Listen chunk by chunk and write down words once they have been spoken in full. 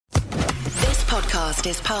podcast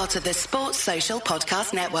is part of the Sports Social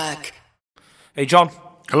Podcast Network. Hey, John.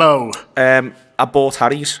 Hello. I bought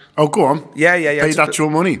Harry's. Oh, go on. Yeah. Paid actual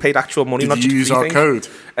money? Paid actual money. Did not you just use our code?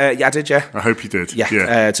 Yeah, I did, yeah. I hope you did.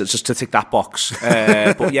 Yeah. Just to tick that box.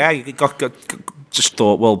 But yeah, you just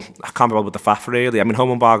thought, well, I can't be bothered with the faff, really. I mean,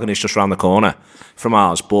 Home and Bargain is just around the corner from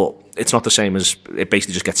ours, but it's not the same as it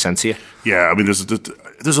basically just gets sent to you. Yeah, I mean,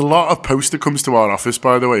 there's a lot of post that comes to our office,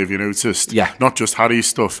 by the way, have you noticed? Yeah. Not just Harry's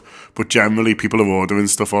stuff, but generally people are ordering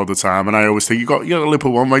stuff all the time. And I always think you got a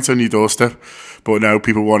Liverpool one right on your doorstep, but now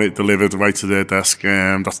people want it delivered right to their desk.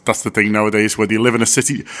 That's the thing nowadays, whether you live in a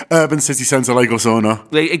urban city centre like us or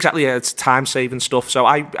not. Exactly, yeah, it's time-saving stuff. So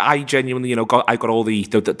I genuinely, I got all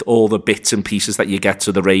the bits and pieces that you get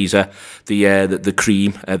to the razor, the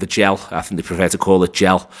cream, the gel. I think they prefer to call it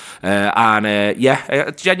gel.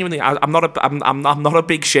 Genuinely, I'm not a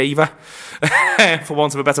big shaver, for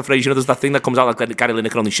want of a better phrase. There's that thing that comes out like Gary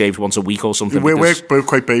Lineker only shaves once a week or something. We're both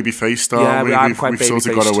quite baby-faced, aren't we? We've sort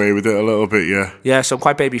of got away with it a little bit, yeah. Yeah, so I'm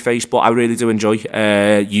quite baby-faced, but I really do enjoy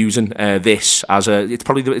using this as it's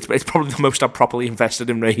probably the most I've properly invested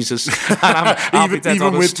in razors.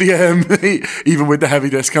 Even with the heavy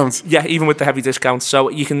discounts. Yeah, even with the heavy discounts. So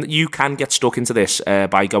you can get stuck into this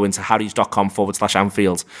by going to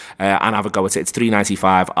harrys.com/Anfield and have a go at it. It's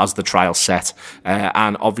 $3.95 as the trial set,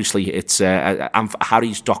 and obviously it's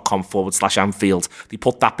harrys.com/Anfield. They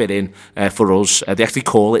put that bit in for us. They actually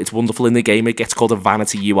call it. It's wonderful in the game. It gets called a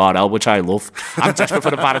vanity URL, which I love. I'm desperate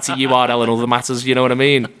for a vanity URL and other matters. You know what I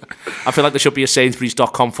mean? I feel like there should be a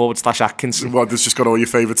Sainsbury's.com/Atkinson. What? That's just got all your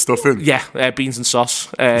favourite stuff in. Yeah, beans and sauce.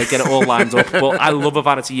 Get it all lined up. But I love a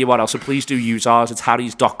vanity URL, so please do use ours. It's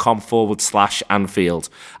harrys.com/Anfield,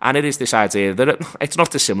 and it is this idea that it's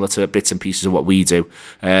not dissimilar to bits and pieces of what we do,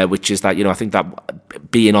 which is that I think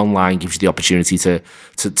that being online gives you the opportunity to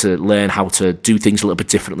learn how to do things a little bit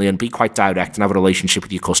differently and be quite direct and have a relationship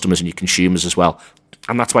with your customers and your consumers as well.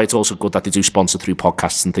 And that's why it's also good that they do sponsor through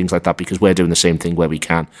podcasts and things like that, because we're doing the same thing where we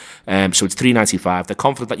can. So it's $3.95. They're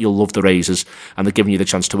confident that you'll love the razors, and they're giving you the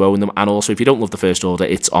chance to own them. And also, if you don't love the first order,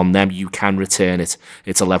 it's on them. You can return it.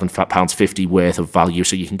 It's £11.50 worth of value.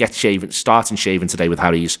 So you can get starting shaving today with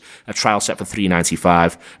Harry's. A trial set for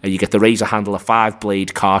 $3.95. You get the razor handle, a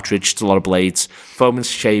 5-blade cartridge. It's a lot of blades, foam and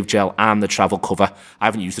shave gel, and the travel cover. I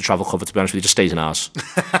haven't used the travel cover, to be honest with you. It just stays in ours.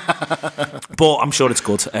 But I'm sure it's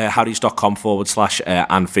good.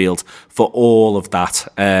 harrys.com/Anfield for all of that.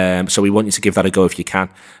 So we want you to give that a go if you can.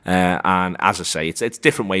 And as I say, it's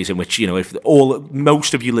different ways in which, if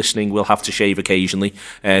most of you listening will have to shave occasionally,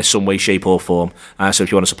 some way, shape or form. So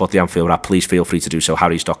if you want to support the Anfield app, please feel free to do so.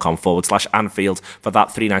 harrys.com/Anfield for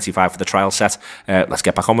that $3.95 for the trial set. Let's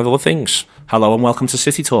get back on with other things. Hello and welcome to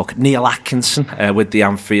City Talk. Neil Atkinson with the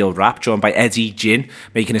Anfield wrap, joined by Eddie Ginn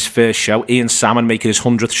making his first show, Ian Salmon making his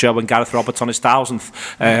 100th show, and Gareth Roberts on his 1000th.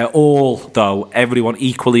 Although everyone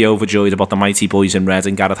equally overjoyed about the mighty boys in red.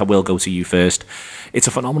 And Gareth, I will go to you first. It's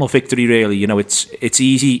a phenomenal victory, really. It's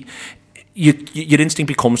easy. Your instinct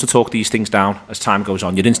becomes to talk these things down as time goes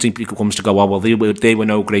on. Your instinct becomes to go, oh, well, they were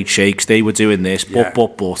no great shakes. They were doing this, but.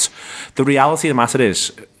 The reality of the matter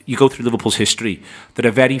is, you go through Liverpool's history, there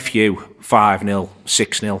are very few 5-0,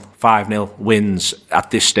 6-0, 5-0 wins at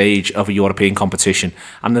this stage of a European competition.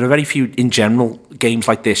 And there are very few, in general, games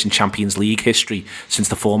like this in Champions League history since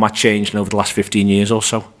the format changed over the last 15 years or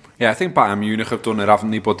so. Yeah, I think Bayern Munich have done it,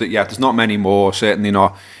 haven't they? But there's not many more, certainly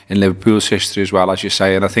not in Liverpool's history as well, as you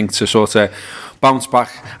say. And I think to sort of bounce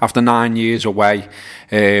back after 9 years away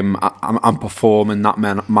and perform in that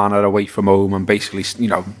manner away from home and basically,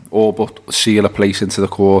 all but seal a place into the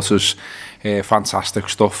quarters, fantastic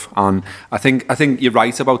stuff. And I think you're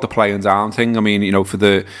right about the playing down thing. I mean, for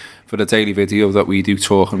the daily video that we do,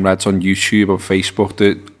 Talking Reds, on YouTube and Facebook,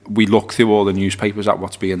 that we look through all the newspapers at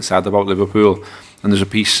what's being said about Liverpool, and there was a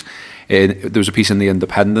piece in the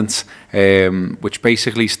Independent which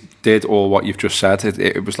basically did all what you've just said.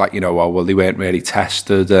 It was like, well, they weren't really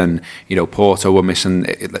tested, and Porto were missing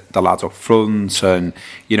the lads up front, and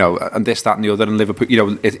and this, that and the other. And Liverpool,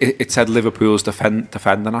 it said Liverpool's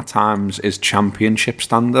defending at times is championship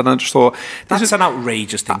standard. And I just thought that's an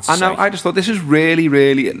outrageous thing to say. I just thought this is really,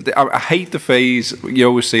 really, I hate the phrase, you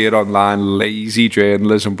always see it online, lazy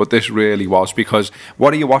journalism, but this really was, because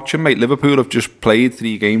what are you watching, mate? Liverpool have just played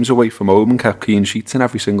 3 games away from home and kept clean sheets in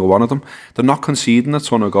every single one of them. They're not conceding a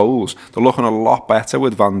ton of goals. They're looking a lot better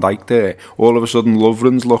with Van Dijk there. All of a sudden,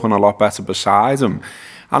 Lovren's looking a lot better beside him.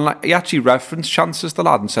 And he actually referenced chances, the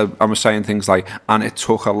lad, and said, I was saying things like, and it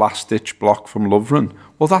took a last-ditch block from Lovren.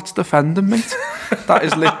 Well, that's defending, mate.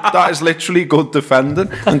 that is literally good defending.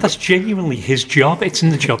 That's genuinely his job. It's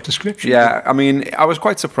in the job description. Yeah, I mean, I was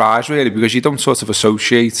quite surprised, really, because you don't sort of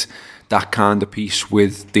associate that kind of piece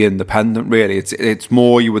with the Independent, really. It's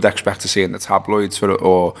more you would expect to see in the tabloids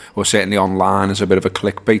or certainly online as a bit of a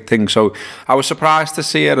clickbait thing. So I was surprised to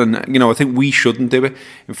see it, and I think we shouldn't do it.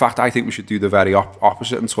 In fact, I think we should do the very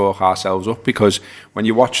opposite and talk ourselves up, because when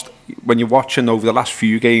you're watching over the last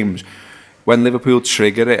few games, when Liverpool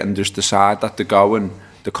trigger it and just decide that they're going,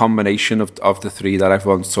 the combination of the three that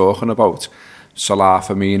everyone's talking about, Salah,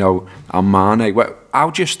 Firmino and Mane, how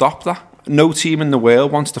do you stop that? No team in the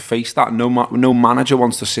world wants to face that. No manager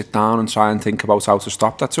wants to sit down and try and think about how to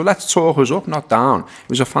stop that. So let's talk us up, not down. It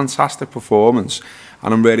was a fantastic performance,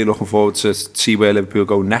 and I'm really looking forward to see where Liverpool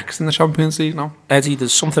go next in the Champions League now. Eddie,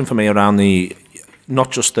 there's something for me around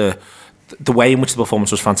not just the way in which the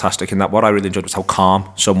performance was fantastic, in that what I really enjoyed was how calm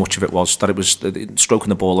so much of it was, that it was stroking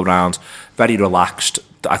the ball around, very relaxed.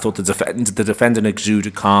 I thought the defending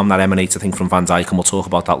exuded calm that emanates, I think, from Van Dijk, and we'll talk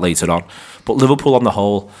about that later on. But Liverpool on the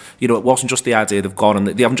whole, it wasn't just the idea they've gone and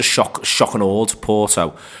they haven't just shock and awed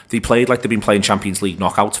Porto. They played like they've been playing Champions League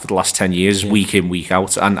knockouts for the last 10 years, week in, week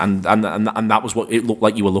out, and that was what it looked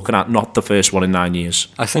like you were looking at, not the first one in 9 years.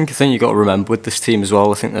 I think a thing you got to remember with this team as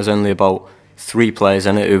well, I think there's only about 3 players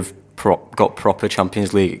in it who've got proper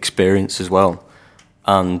Champions League experience as well,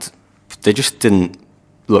 and they just didn't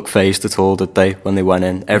look phased at all, did they, when they went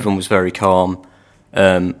in? Everyone was very calm.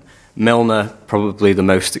 Milner, probably the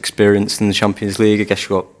most experienced in the Champions League. I guess you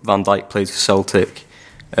got Van Dijk played for Celtic,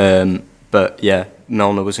 but yeah,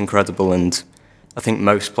 Milner was incredible, and I think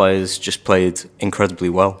most players just played incredibly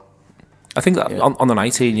well. I think that on the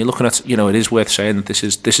 19, you're looking at, it is worth saying that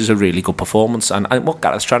this is a really good performance. And what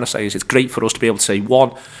Gareth's trying to say is it's great for us to be able to say,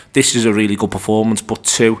 1, this is a really good performance, but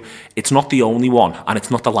 2, it's not the only one, and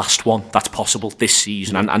it's not the last one that's possible this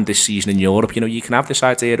season and this season in Europe. You can have this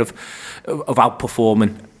idea of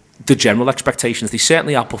outperforming the general expectations. They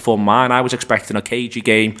certainly outperformed mine. I was expecting a cagey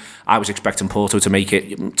game. I was expecting Porto to make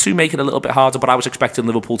it a little bit harder, but I was expecting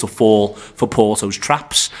Liverpool to fall for Porto's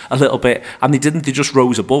traps a little bit, and they didn't. They just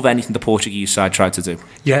rose above anything the Portuguese side tried to do.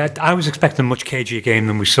 Yeah, I was expecting a much cagier game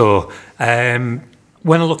than we saw.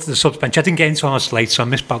 When I looked at the subs bench, I didn't get into ours late, so I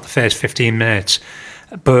missed about the first 15 minutes.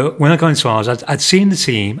 But when I got into ours, I'd seen the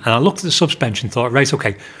team, and I looked at the subs bench and thought, right,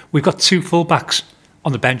 okay, we've got 2 full-backs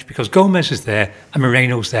on the bench because Gomez is there and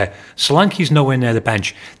Moreno's there. Solanke's nowhere near the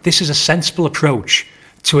bench. This is a sensible approach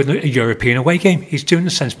to a European away game. He's doing the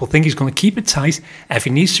sensible thing. He's going to keep it tight. If he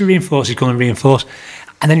needs to reinforce, he's going to reinforce.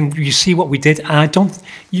 And then you see what we did. And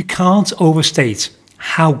you can't overstate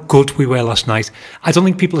how good we were last night. I don't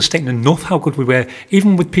think people are stating enough how good we were.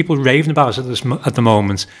 Even with people raving about us at the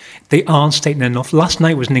moment, they aren't stating enough. Last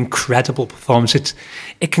night was an incredible performance.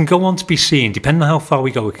 It can go on to be seen, depending on how far we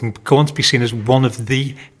go, it can go on to be seen as one of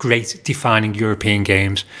the great defining European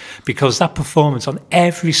games, because that performance on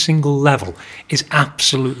every single level is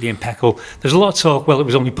absolutely impeccable. There's a lot of talk, well, it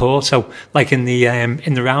was only Porto, like in the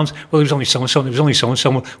rounds, well, it was only so-and-so, it was only so-and-so.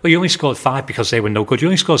 Well, you only scored 5 because they were no good. You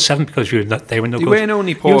only scored 7 because they were no good. They weren't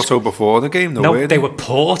only Porto before the game, though, no, they were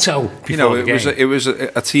Porto before the game. It was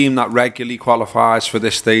a team that regularly qualifies for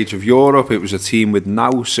this stage of Europe. It was a team with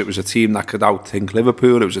nous. It was a team that could outthink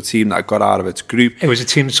Liverpool. It was a team that got out of its group. It was a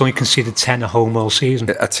team that's only conceded 10 at home all season.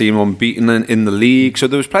 A team unbeaten in the league. So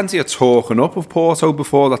there was plenty of talking up of Porto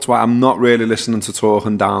before. That's why I'm not really listening to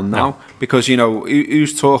talking down now. No. Because,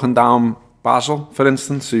 who's talking down Basel, for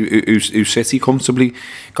instance, who City comfortably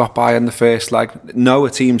got by in the first leg? No,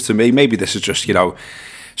 it seems to me, maybe this is just,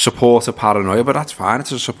 supporter paranoia, but that's fine.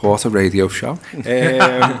 It's a supporter radio show.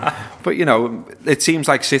 But it seems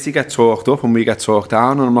like City get talked up and we get talked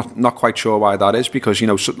down, and I'm not quite sure why that is, because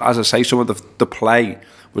as I say, some of the play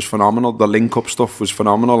was phenomenal. The link-up stuff was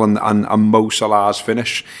phenomenal, and Mo Salah's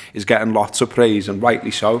finish is getting lots of praise, and rightly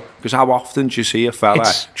so, because how often do you see a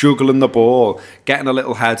fella juggling the ball, getting a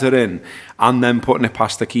little header in, and then putting it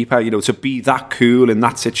past the keeper? To be that cool in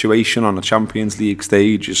that situation on a Champions League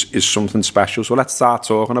stage is something special. So let's start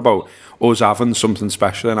talking about us having something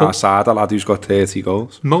special in our side, a lad who's got 30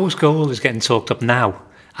 goals. Mo's goal is getting talked up now.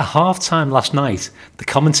 At half-time last night, the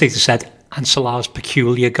commentator said, and Salah's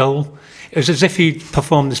peculiar goal. It was as if he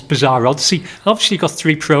performed this bizarre odyssey. And obviously, you got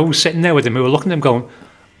 3 pros sitting there with him who were looking at him going,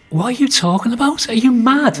 what are you talking about? Are you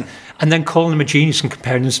mad? And then calling him a genius and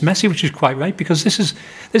comparing him to Messi, which is quite right, because this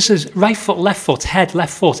is right foot, left foot, head,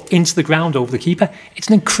 left foot, into the ground over the keeper. It's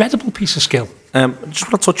an incredible piece of skill. Just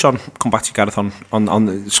want to touch on, come back to Gareth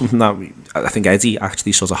on something that I think Eddie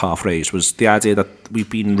actually sort of half raised, was the idea that we've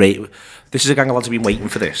been this is a gang of lads who've been waiting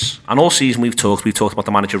for this, and all season we've talked about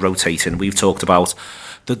the manager rotating, we've talked about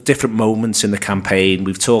the different moments in the campaign,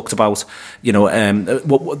 we've talked about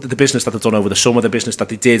what the business that they've done over the summer, the business that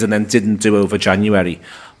they did and then didn't do over January.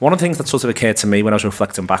 One of the things that sort of occurred to me when I was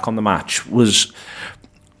reflecting back on the match was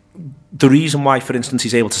the reason why, for instance,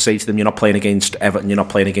 he's able to say to them, you're not playing against Everton, you're not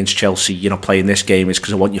playing against Chelsea, you're not playing this game, is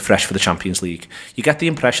because I want you fresh for the Champions League. You get the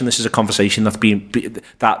impression this is a conversation that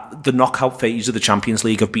the knockout phase of the Champions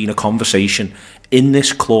League have been a conversation in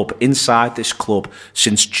this club, inside this club,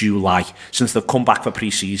 since July, since they've come back for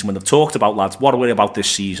pre-season, when they've talked about, lads, what are we about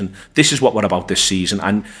this season? This is what we're about this season.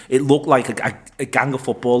 And it looked like a gang of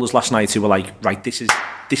footballers last night who were like, right, this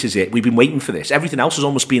is it. We've been waiting for this. Everything else has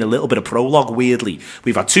almost been a little bit of prologue, weirdly.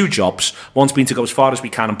 We've had 2 jobs. One's been to go as far as we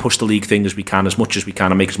can and push the league thing as we can, as much as we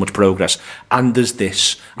can, and make as much progress. And there's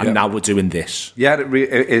this, and now we're doing this. Yeah,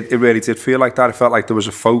 it really did feel like that. It felt like there was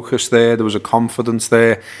a focus there, there was a confidence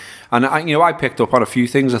there. And I picked up on a few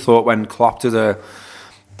things. I thought when Klopp did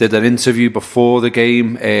an interview before the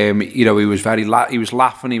game, he was he was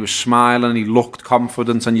laughing, he was smiling, he looked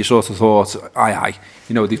confident, and you sort of thought, aye,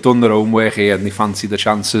 they've done their own work here and they fancy the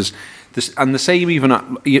chances. And the same even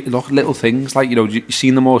at little things like, you've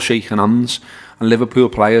seen them all shaking hands, and Liverpool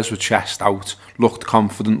players with chest out, looked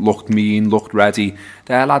confident, looked mean, looked ready.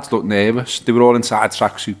 Their lads looked nervous. They were all inside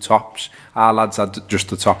tracksuit tops. Our lads had just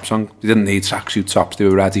the tops on. They didn't need tracksuit tops, they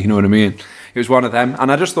were ready, you know what I mean? It was one of them.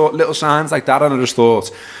 And I just thought little signs like that, and I just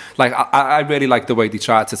thought, I really liked the way they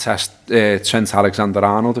tried to test Trent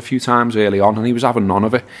Alexander-Arnold a few times early on, and he was having none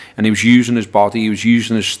of it. And he was using his body, he was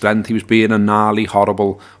using his strength, he was being a gnarly,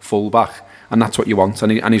 horrible fullback. And that's what you want.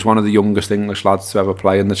 And he's one of the youngest English lads to ever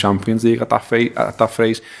play in the Champions League at that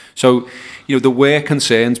phase. So, there were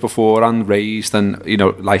concerns beforehand raised, and,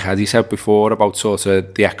 like Eddie said before, about sort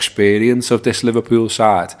of the experience of this Liverpool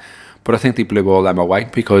side. But I think they blew all them away,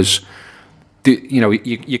 because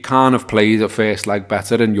you can't have played a first leg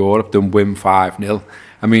better in Europe than win 5-0.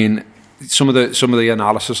 I mean, some of the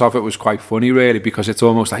analysis of it was quite funny, really, because it's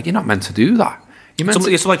almost like you're not meant to do that.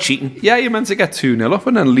 It's like cheating. Yeah, you're meant to get 2-0 up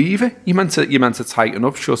and then leave it. You're meant to tighten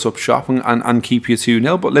up, shut up shop, and keep you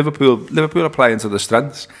 2-0. But Liverpool are playing to their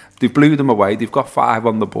strengths. They blew them away. They've got 5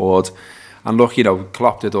 on the board. And look,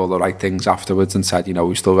 Klopp did all the right things afterwards and said,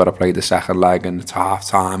 we still got to play the second leg and it's half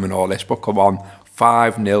time and all this. But come on,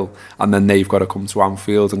 5-0, and then they've got to come to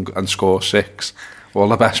Anfield and score 6. All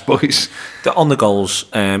the best boys. On the goals,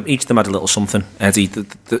 each of them had a little something, Eddie.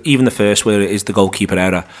 Even the first, where it is the goalkeeper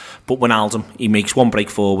error. But Wijnaldum, he makes one break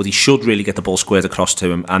forward. He should really get the ball squared across to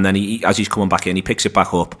him. And then as he's coming back in, he picks it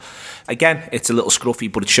back up. Again, it's a little scruffy,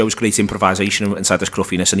 but it shows great improvisation inside the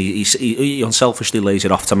scruffiness. And he unselfishly lays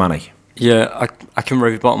it off to Mane. Yeah, I can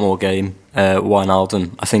rave about more game.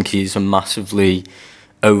 Wijnaldum, I think he's a massively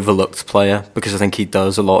overlooked player, because I think he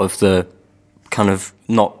does a lot of the kind of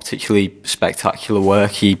not particularly spectacular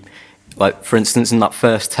work. He, for instance, in that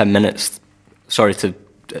first 10 minutes, sorry to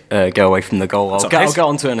go away from the goal, I'll get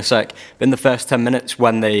on to it in a sec, but in the first 10 minutes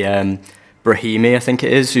when they, Brahimi, I think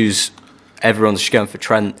it is, who's everyone's just going for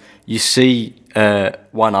Trent, you see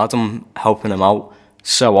Wijnaldum helping him out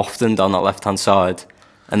so often down that left-hand side,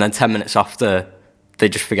 and then 10 minutes after, they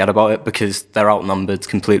just forget about it because they're outnumbered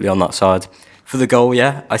completely on that side. For the goal,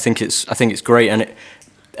 yeah, I think it's great,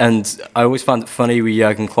 and I always find it funny when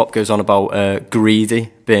Jurgen Klopp goes on about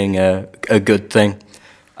greedy being a good thing.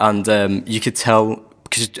 And you could tell,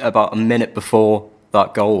 because about a minute before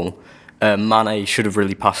that goal, Mane should have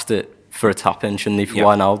really passed it for a tap-in, shouldn't he, for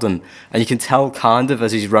Wijnaldum? And you can tell kind of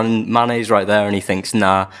as he's running, Mane's right there and he thinks,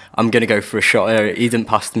 nah, I'm going to go for a shot here. He didn't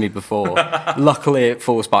pass to me before. Luckily, it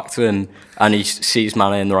falls back to him and he sees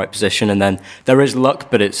Mane in the right position. And then there is luck,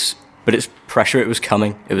 but it's pressure. It was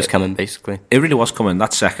coming. It was coming, basically. It really was coming.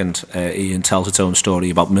 That second, Ian tells its own story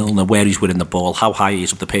about Milner, where he's winning the ball, how high he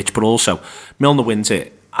is up the pitch, but also Milner wins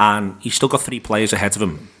it, and he's still got 3 players ahead of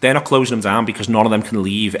him. They're not closing him down because none of them can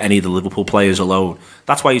leave any of the Liverpool players alone.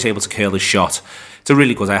 That's why he's able to curl his shot. It's a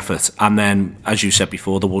really good effort. And then, as you said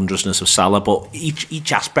before, the wondrousness of Salah. But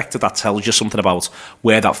each aspect of that tells you something about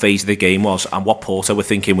where that phase of the game was and what Porto were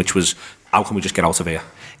thinking, which was, how can we just get out of here?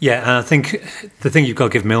 Yeah, and I think the thing you've got to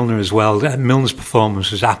give Milner as well, Milner's performance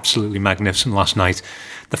was absolutely magnificent last night.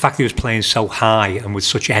 The fact that he was playing so high and with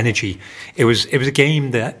such energy, it was a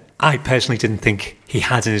game that I personally didn't think he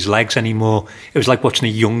had in his legs anymore. It was like watching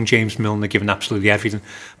a young James Milner giving absolutely everything.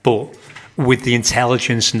 But with the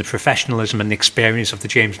intelligence and the professionalism and the experience of the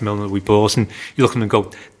James Milner that we bought, and you look at him and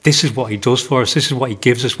go, this is what he does for us, this is what he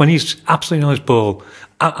gives us. When he's absolutely on his ball,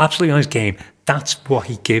 absolutely on his game, that's what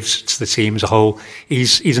he gives to the team as a whole.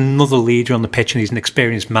 He's another leader on the pitch, and he's an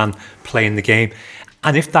experienced man playing the game.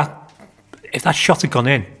 And if that shot had gone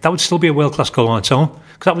in, that would still be a world-class goal on its own,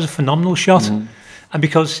 because that was a phenomenal shot. Mm. And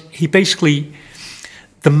because he basically,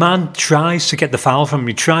 the man tries to get the foul from him,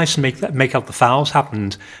 he tries to make out the fouls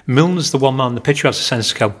happen. Milner's the one man on the pitch who has the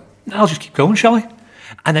sense to go, I'll just keep going, shall I?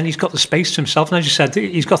 And then he's got the space to himself. And as you said,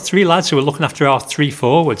 he's got 3 lads who are looking after our 3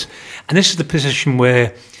 forwards. And this is the position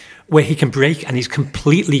where he can break, and he's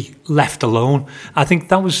completely left alone. I think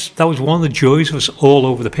that was one of the joys of us all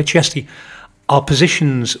over the pitch yesterday. Our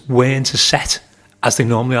positions weren't as set as they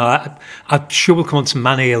normally are. I'm sure we'll come on to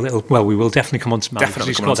Mane a little. Well, we will definitely come on to Mane because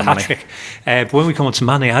he scored a hat-trick. But when we come on to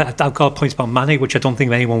Mane, I've got a point about Mane, which I don't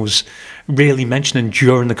think anyone was really mentioning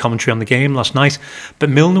during the commentary on the game last night.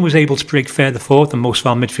 But Milner was able to break further forward than most of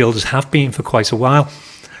our midfielders have been for quite a while.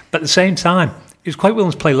 But at the same time, he was quite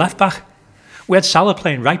willing to play left-back. We had Salah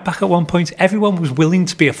playing right-back at one point. Everyone was willing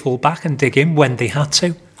to be a full-back and dig in when they had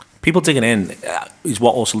to. People digging in is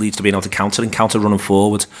what also leads to being able to counter running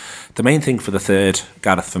forward. The main thing for the third,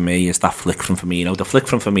 Gareth, for me, is that flick from Firmino. The flick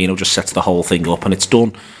from Firmino just sets the whole thing up, and it's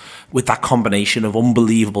done with that combination of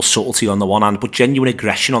unbelievable subtlety on the one hand, but genuine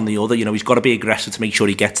aggression on the other. He's got to be aggressive to make sure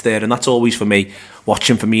he gets there, and that's always, for me,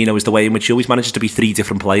 watching Firmino is the way in which he always manages to be 3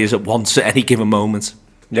 different players at once at any given moment.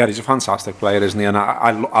 Yeah, he's a fantastic player, isn't he? And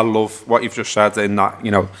I love what you've just said in that,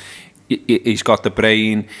 he's got the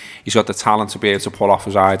brain, he's got the talent to be able to pull off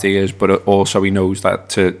his ideas, but also he knows that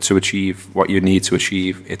to achieve what you need to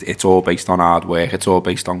achieve, it's all based on hard work, it's all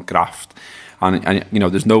based on graft, and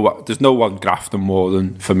there's no one grafting more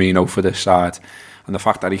than Firmino for this side, and the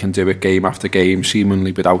fact that he can do it game after game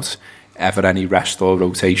seemingly without ever any rest or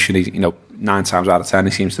rotation, 9 times out of 10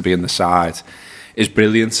 he seems to be in the side, is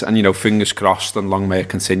brilliant. And fingers crossed, and long may it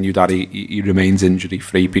continue, that he remains injury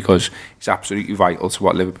free, because he's absolutely vital to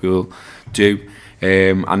what Liverpool do.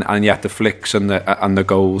 And yet the flicks and the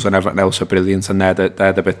goals and everything else are brilliant, and they're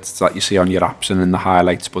the bits that you see on your apps and in the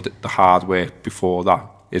highlights, but the hard work before that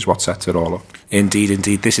is what sets it all up. Indeed.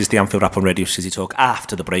 This is the Anfield Wrap on Radio City Talk.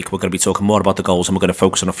 After the break, we're going to be talking more about the goals, and we're going to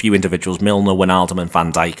focus on a few individuals: Milner, Wijnaldum and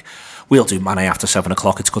Van Dijk. We'll do Mane after 7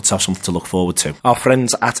 o'clock. It's good to have something to look forward to. Our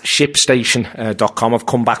friends at ShipStation.com have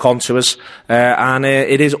come back onto us, and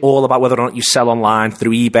it is all about whether or not you sell online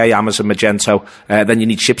through eBay, Amazon, Magento. Then you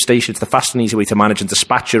need ShipStation. It's the fast and easy way to manage and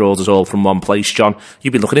dispatch your orders all from one place. John,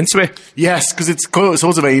 you've been looking into it. Yes, because it's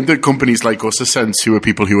sort of aimed at companies like us, a sense, who are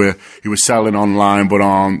people who are selling online but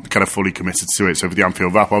aren't kind of fully committed to it. So for the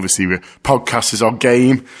Anfield Wrap, obviously, podcast is our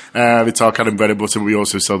game. It's our kind of bread and butter. We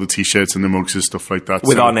also sell the T-shirts and the mugs and stuff like that.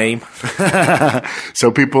 With our name. So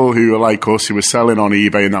people who are like us, who are selling on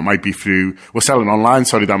eBay, and that might be selling online,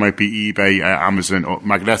 that might be eBay, Amazon, or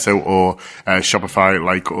Magneto, or Shopify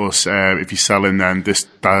like us. If you're selling, then this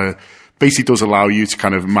basically does allow you to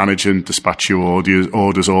kind of manage and dispatch your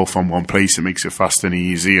orders all from one place. It makes it fast and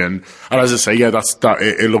easy, and as I say,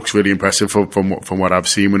 it looks really impressive from what I've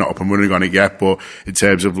seen. We're not up and running on it yet, but in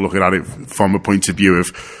terms of looking at it from a point of view of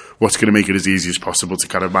what's going to make it as easy as possible to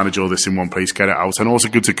kind of manage all this in one place, get it out, and also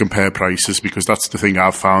good to compare prices, because that's the thing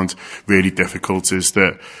I've found really difficult, is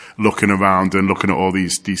that looking around and looking at all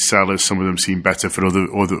these sellers, some of them seem better for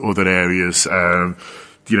other areas.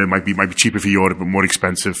 It might be cheaper for Europe but more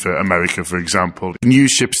expensive for America, for example. You can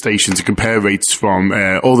use ShipStation to compare rates from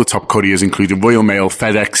all the top couriers, including Royal Mail,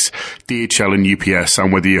 FedEx, DHL and UPS.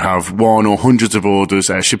 And whether you have one or hundreds of orders,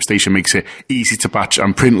 ShipStation makes it easy to batch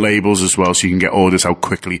and print labels as well, so you can get orders out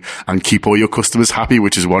quickly and keep all your customers happy,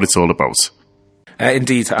 which is what it's all about.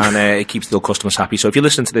 Indeed, and it keeps the customers happy. So if you're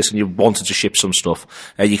listening to this and you wanted to ship some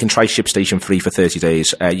stuff, you can try ShipStation free for 30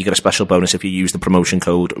 days. You get a special bonus if you use the promotion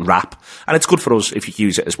code RAP. And it's good for us if you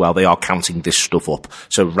use it as well. They are counting this stuff up.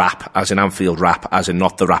 So RAP, as in Anfield Wrap, as in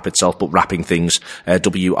not the wrap itself, but wrapping things,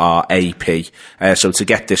 WRAP. So to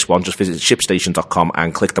get this one, just visit ShipStation.com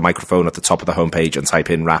and click the microphone at the top of the homepage and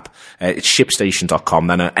type in RAP. It's ShipStation.com,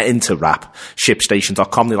 then enter RAP.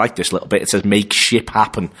 ShipStation.com, they like this little bit. It says make ship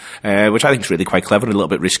happen, which I think is really quite clever and a little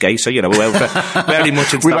bit risque, so we're very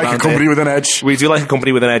much into we like a company with an edge. We do like a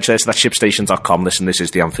company with an edge there, so that's ShipStation.com. Listen, this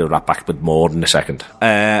is the Anfield Wrap, back with more in a second.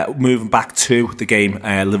 Moving back to the game,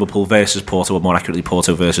 Liverpool versus Porto, or more accurately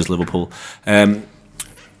Porto versus Liverpool.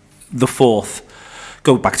 The fourth,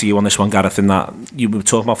 go back to you on this one, Gareth, in that you were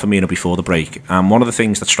talking about Firmino before the break, and one of the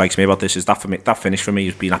things that strikes me about this is that finish for me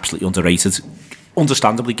has been absolutely underrated,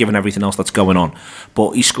 understandably given everything else that's going on,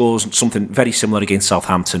 but he scores something very similar against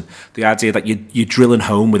Southampton. The idea that you're drilling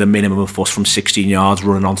home with a minimum of fuss from 16 yards,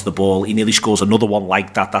 running onto the ball. He nearly scores another one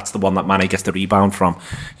like that. That's the one that Mane gets the rebound from.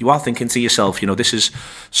 You are thinking to yourself, this is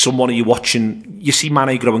someone you're watching. You see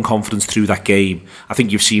Mane growing confidence through that game. I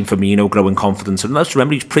think you've seen Firmino growing confidence, and let's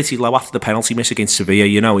remember he's pretty low after the penalty miss against Sevilla.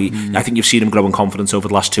 I think you've seen him growing confidence over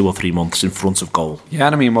the last 2 or 3 months in front of goal. Yeah,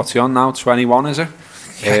 and I mean, what's he on now? 21, is it?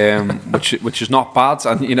 Which is not bad,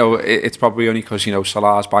 and it's probably only because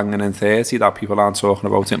Salah's banging in 30 that people aren't talking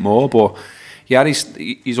about it more. But yeah,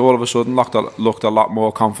 he's all of a sudden looked a lot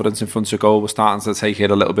more confident in front of goal. We're starting to take it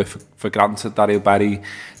a little bit for granted that he'll bury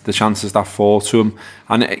the chances that fall to him.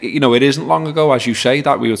 And, it isn't long ago, as you say,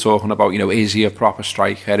 that we were talking about, is he a proper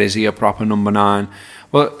striker? Is he a proper number 9?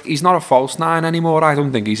 Well, he's not a false 9 anymore, I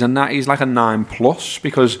don't think. He's like a 9+,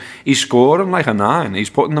 because he's scoring like a 9. He's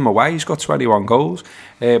putting them away. He's got 21 goals.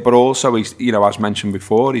 But also, he's, as mentioned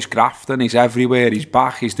before, he's grafting. He's everywhere. He's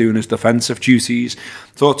back. He's doing his defensive duties.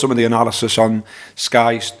 Thought some of the analysis on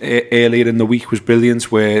Sky earlier in the week was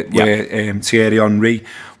brilliant, where Thierry Henry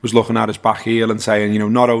was looking at his back heel and saying,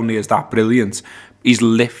 not only is that brilliant, he's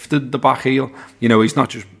lifted the back heel. He's not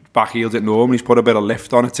just back-heeled it normally, he's put a bit of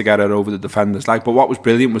lift on it to get it over the defenders. But what was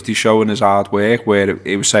brilliant was he showing his hard work, where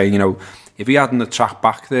he was saying, if he hadn't tracked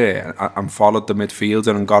back there and followed the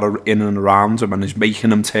midfielder and got in and around him and is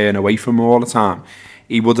making him turn away from him all the time,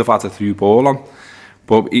 he would have had a through ball on.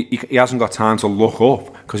 But he hasn't got time to look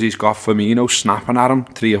up, because he's got Firmino snapping at him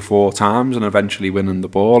 3 or 4 times and eventually winning the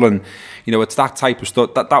ball. And it's that type of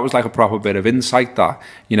stuff that was like a proper bit of insight that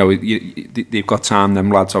they've got time, them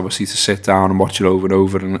lads, obviously, to sit down and watch it over and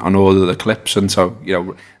over and order the clips. And so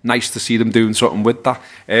nice to see them doing something with that.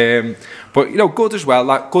 But good as well.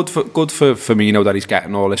 Like good for Firmino that he's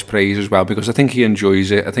getting all this praise as well, because I think he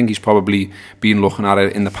enjoys it. I think he's probably been looking at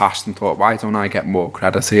it in the past and thought, why don't I get more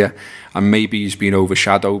credit here? And maybe he's been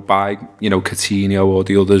overshadowed by Coutinho or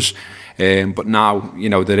the others. But now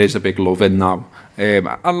there is a big love in now.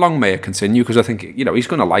 And long may it continue, because I think he's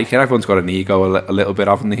going to like it. Everyone's got an ego a little bit,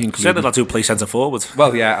 haven't they? Certainly not to play centre forward.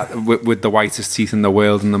 Well, yeah, with the whitest teeth in the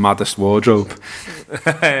world and the maddest wardrobe.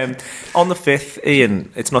 On the 5th,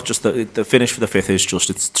 Ian, it's not just the finish for the 5th is just,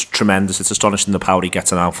 it's tremendous. It's astonishing the power he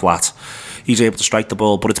gets out flat. He's able to strike the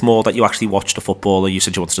ball, but it's more that you actually watch the footballer. You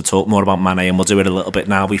said you wanted to talk more about Mane, and we'll do it a little bit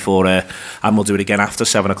now before, and we'll do it again after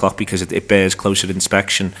 7 o'clock, because it bears closer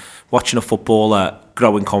inspection. Watching a footballer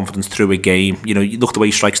grow in confidence through a game, you look at the way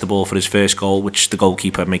he strikes the ball for his first goal, which the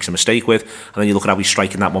goalkeeper makes a mistake with, and then you look at how he's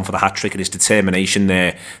striking that one for the hat-trick and his determination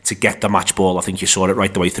there to get the match ball. I think you saw it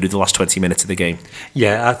right the way through the last 20 minutes of the game.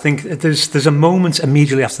 Yeah, I think there's a moment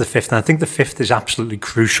immediately after the 5th, and I think the 5th is absolutely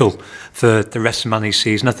crucial for the rest of Mane's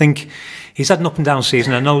season. I think he's had an up and down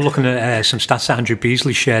season. I know, looking at some stats that Andrew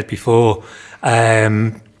Beasley shared before,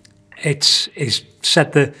 it's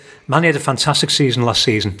said that Mane had a fantastic season last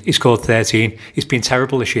season. He scored 13. He's been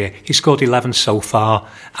terrible this year. He scored 11 so far,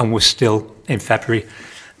 and we're still in February.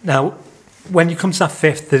 Now, when you come to that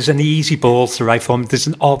 5th, there's an easy ball to the right for him. There's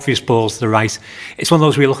an obvious ball to the right. It's one of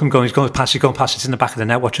those where you look and go, he's going past, it's in the back of the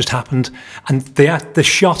net. What just happened? And the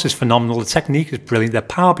shot is phenomenal. The technique is brilliant. The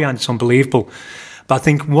power behind it's unbelievable. But I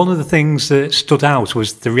think one of the things that stood out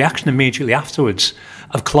was the reaction immediately afterwards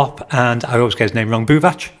of Klopp and, I always get his name wrong,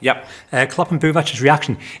 Buvac. Yep. Klopp and Buvac's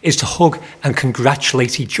reaction is to hug and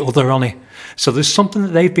congratulate each other on it. So there's something that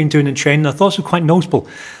they've been doing in training I thought was quite notable.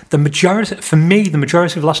 The majority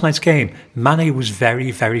of last night's game, Mane was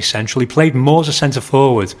very, very central. He played more as a centre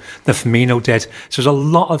forward than Firmino did. So there's a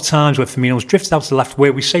lot of times where Firmino was drifted out to the left,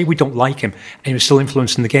 where we say we don't like him, and he was still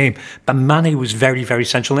influencing the game. But Mane was very, very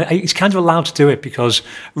central. He's kind of allowed to do it because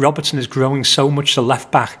Robertson is growing so much to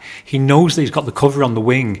left back. He knows that he's got the cover on the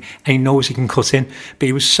wing, and he knows he can cut in. But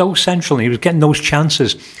he was so central, and he was getting those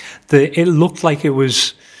chances that it looked like it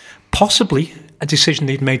was possibly a decision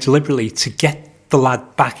he'd made deliberately to get the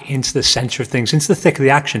lad back into the centre of things, into the thick of the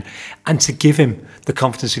action, and to give him the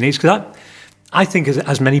confidence he needs. Because I think,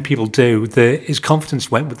 as many people do, his confidence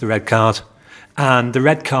went with the red card. And the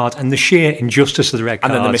red card and the sheer injustice of the red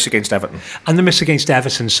card. And then the miss against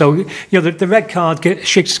Everton. So, the red card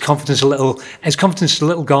shakes his confidence a little. His confidence is a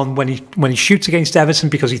little gone when he shoots against Everton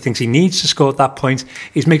because he thinks he needs to score at that point.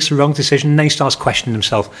 He makes the wrong decision and then he starts questioning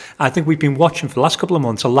himself. I think we've been watching for the last couple of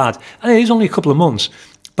months a lad, and it is only a couple of months,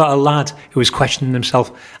 but a lad who is questioning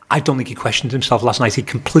himself. I don't think he questioned himself last night. He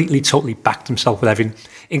completely, totally backed himself with everything,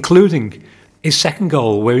 including his second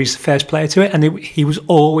goal, where he's the first player to it, and he was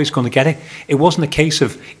always going to get it. It wasn't a case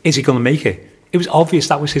of, is he going to make it? It was obvious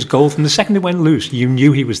that was his goal. From the second it went loose, you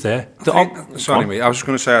knew he was there. Sorry, mate. I was just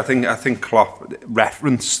going to say, I think Klopp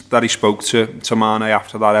referenced that he spoke to Mane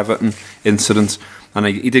after that Everton incident, and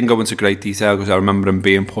he didn't go into great detail because I remember him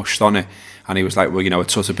being pushed on it, and he was like, well,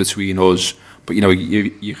 it's sort of between us. But,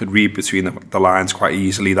 you could read between the lines quite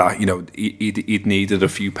easily that, he'd needed a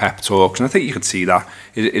few pep talks. And I think you could see that.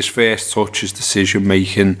 His first touch, his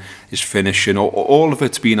decision-making, his finishing, all of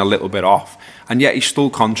it's been a little bit off. And yet he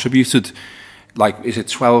still contributed. like, is it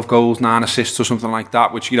 12 goals, 9 assists or something like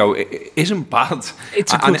that, which, you know, it isn't bad.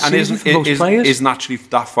 It's a good season for most players. Isn't actually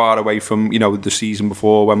that far away from, you know, the season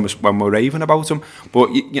before when we're raving about him. But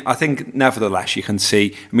I think, nevertheless, you can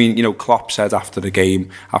see, I mean, you know, Klopp said after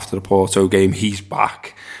the Porto game, he's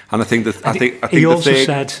back. And I think the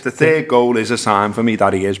third goal is a sign for me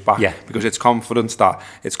that he is back, because it's confidence that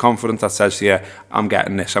says, yeah, I'm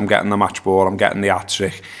getting this, I'm getting the match ball, I'm getting the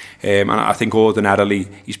hat-trick. And I think ordinarily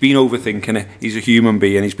he's been overthinking it. He's a human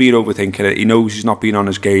being. He's been overthinking it. He knows he's not been on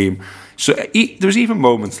his game. So there was even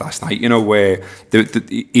moments last night, you know, where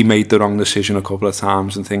he made the wrong decision a couple of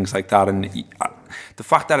times and things like that. And the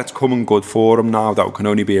fact that it's coming good for him now, that can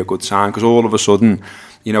only be a good sign, because all of a sudden,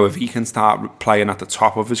 you know, if he can start playing at the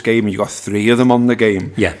top of his game and you got 3 of them on the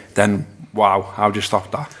game, then wow, how do you stop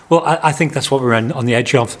that? Well, I think that's what we're on the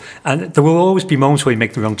edge of. And there will always be moments where you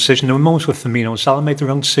make the wrong decision. There were moments where Firmino and Salah made the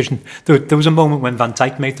wrong decision. There was a moment when Van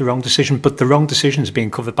Dijk made the wrong decision, but the wrong decision is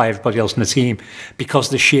being covered by everybody else in the team, because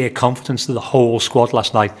of the sheer confidence of the whole squad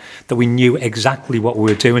last night, that we knew exactly what we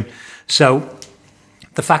were doing. So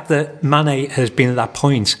the fact that Mane has been at that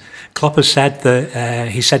point, Klopp has said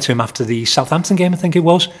that, he said to him after the Southampton game, I think it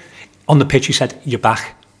was, on the pitch, he said, "You're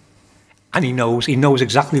back." And he knows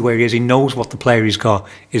exactly where he is. He knows what the player he's got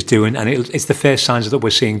is doing, and it's the first signs that we're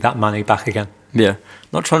seeing that Mane back again. Yeah,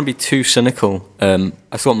 not trying to be too cynical. I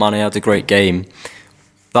thought Mane had a great game.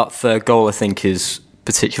 That third goal, I think, is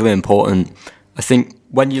particularly important. I think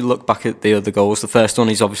when you look back at the other goals, the first one,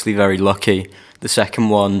 he's obviously very lucky. The second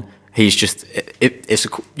one, he's just,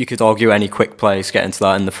 you could argue any quick players get into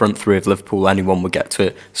that in the front three of Liverpool, anyone would get to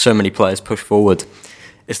it. So many players push forward.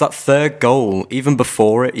 It's that third goal, even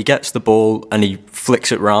before it, he gets the ball and he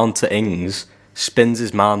flicks it round to Ings, spins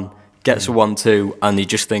his man, gets a 1-2, and he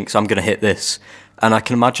just thinks, I'm going to hit this. And I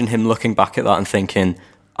can imagine him looking back at that and thinking,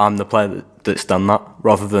 I'm the player that's done that,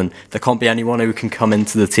 rather than there can't be anyone who can come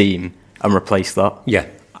into the team and replace that. Yeah.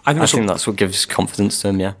 I think that's what gives confidence to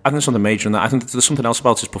him, yeah. I think there's something major in that. I think there's something else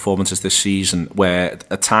about his performances this season where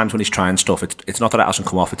at times when he's trying stuff, it's not that it hasn't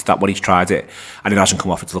come off, it's that when he's tried it and it hasn't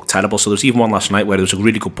come off, it's looked terrible. So there's even one last night where there was a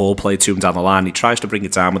really good ball play to him down the line. He tries to bring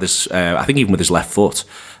it down with his, I think even with his left foot,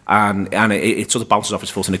 and it sort of bounces off his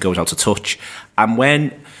foot and it goes out to touch. And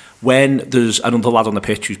when there's another lad on the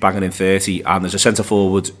pitch who's banging in 30 and there's a centre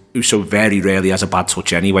forward who so very rarely has a bad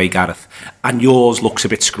touch anyway, Gareth, and yours looks a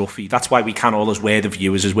bit scruffy, that's why we can all, as we're the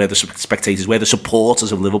viewers, as we're the spectators, we're the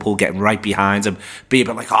supporters of Liverpool, getting right behind him, be a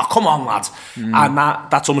bit like, oh, come on, lad. And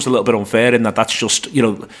that's almost a little bit unfair in that's just, you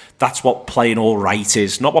know, that's what playing all right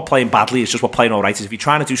is. Not what playing badly is, just what playing all right is. If you're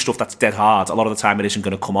trying to do stuff that's dead hard, a lot of the time it isn't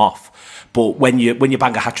going to come off. But when you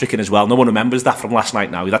bang a hat-trick in as well, no one remembers that from last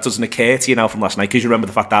night now. That doesn't occur to you now from last night, because you remember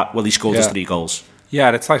the fact that, well, he scored his 3 goals.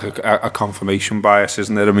 Yeah, it's like a confirmation bias,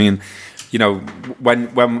 isn't it? I mean, you know,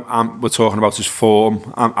 when we're talking about his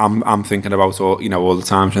form, I'm thinking about all the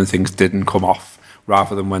times when things didn't come off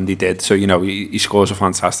rather than when they did. So, you know, he scores a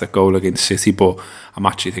fantastic goal against City, but I'm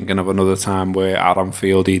actually thinking of another time where at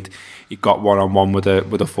Anfield he got one-on-one with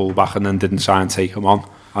a full-back and then didn't try and take him on.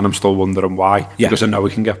 And I'm still wondering why, because I know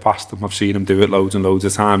he can get past him. I've seen him do it loads and loads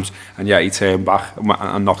of times, and yet he turned back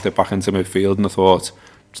and knocked it back into midfield, and I thought,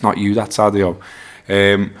 it's not you, that's Sadio.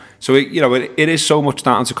 So it is so much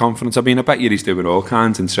down to confidence. I mean, I bet you he's doing all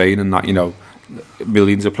kinds in training that, you know,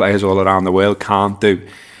 millions of players all around the world can't do.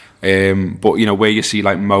 But, you know, where you see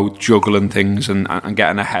like Mo juggling things and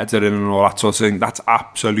getting a header in and all that sort of thing, that's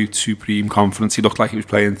absolute supreme confidence. He looked like he was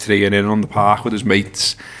playing 3-in on the park with his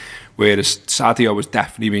mates. Whereas Sadio was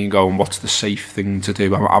definitely been going, what's the safe thing to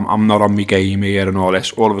do? I'm not on my game here and all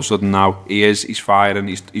this. All of a sudden now he's firing,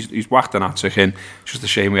 he's whacked an hat-trick in. It's just a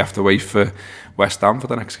shame we have to wait for West Ham for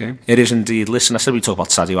the next game. It is indeed. Listen, I said we'd talk about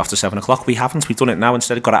Sadio after 7 o'clock. We haven't. We've done it now.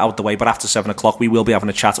 Instead, got it out the way. But after 7 o'clock, we will be having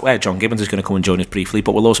a chat. John Gibbons is going to come and join us briefly,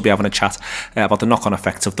 but we'll also be having a chat about the knock-on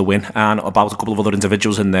effects of the win and about a couple of other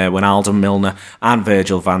individuals in there, Wijnaldum, Milner and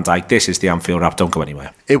Virgil van Dijk. This is the Anfield Wrap. Don't go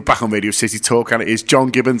anywhere. We're back on Radio City Talk, and it is John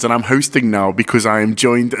Gibbons, and I'm hosting now because I am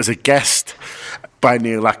joined as a guest by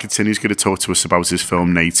Neil Atkinson, who's going to talk to us about his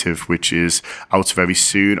film Native, which is out very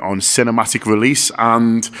soon on cinematic release.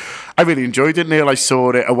 And I really enjoyed it, Neil. I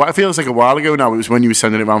saw it, it feels like a while ago now. It was when you were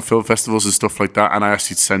sending it around film festivals and stuff like that, and I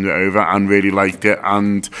asked you to send it over and really liked it.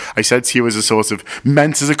 And I said to you as a sort of,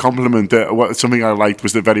 meant as a compliment, that something I liked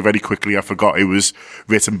was that very, very quickly I forgot it was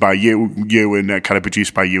written by you and kind of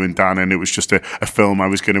produced by you and Dan, and it was just a film I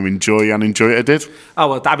was going to enjoy, and enjoy it I did. Oh,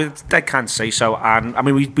 well, I mean, I can't say so. And I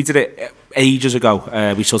mean, we did it ages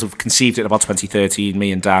ago. We sort of conceived it in about 2013,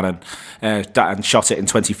 me and Dan, and shot it in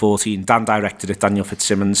 2014. Dan directed it, Daniel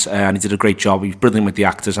Fitzsimmons, and he did a great job. He was brilliant with the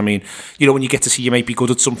actors. I mean, you know, when you get to see your mate be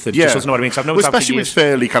good at something, just doesn't know what I mean. I've known especially with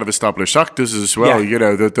fairly kind of established actors as well. You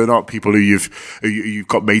know, they're not people who you've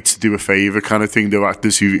got mates to do a favour kind of thing. They're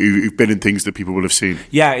actors who've been in things that people will have seen.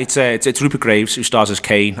 Yeah, it's Rupert Graves who stars as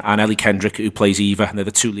Kane, and Ellie Kendrick who plays Eva, and they're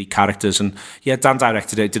the two lead characters. And yeah, Dan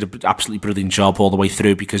directed it, did an absolutely brilliant job all the way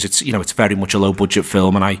through, because it's very much a low budget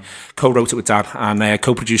film, and I co-wrote it with Dan and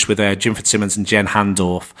co-produced with Jim Fitzsimmons and Jen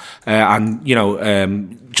Handorf, and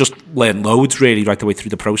just learned loads really right the way through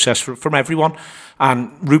the process from everyone.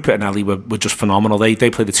 And Rupert and Ellie were just phenomenal. They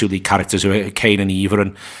play the two lead characters, who are Kane and Eva,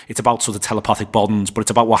 and it's about sort of telepathic bonds, but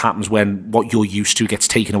it's about what happens when what you're used to gets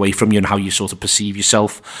taken away from you and how you sort of perceive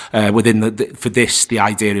yourself. For this, the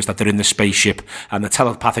idea is that they're in the spaceship, and the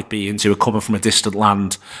telepathic beings who are coming from a distant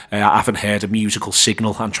land haven't heard a musical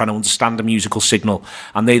signal and trying to understand a musical signal.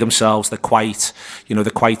 And they themselves, they're quite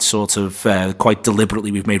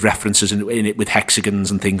deliberately, we've made references in it with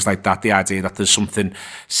hexagons and things like that. The idea that there's something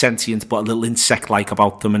sentient but a little insect-like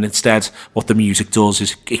about them, and instead what the music does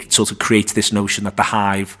is it sort of creates this notion that the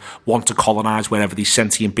hive want to colonise wherever these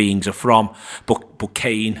sentient beings are from, but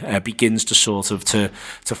Kane begins to sort of to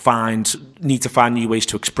find new ways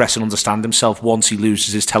to express and understand himself once he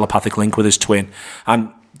loses his telepathic link with his twin.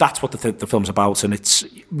 And that's what the film's about, and it's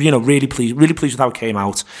really pleased with how it came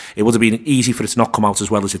out. It would have been easy for it to not come out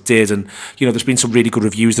as well as it did, and there's been some really good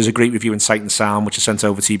reviews. There's a great review in Sight and Sound which I sent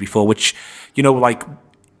over to you before, which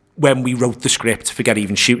when we wrote the script, forget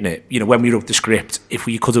even shooting it, when we wrote the script, if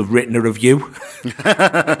we could have written a review, you'd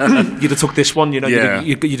have took this one, you'd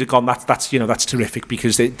have gone, that's terrific,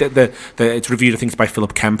 because it's reviewed, I think, by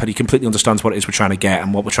Philip Kemp, and he completely understands what it is we're trying to get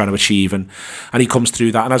and what we're trying to achieve, and he comes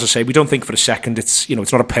through that. And as I say, we don't think for a second it's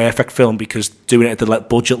not a perfect film, because doing it at the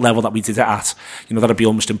budget level that we did it at, that'd be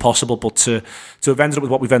almost impossible. But to have ended up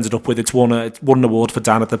with what we've ended up with, it's won an award for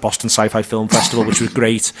Dan at the Boston Sci-Fi Film Festival, which was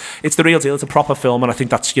great. It's the real deal. It's a proper film, and I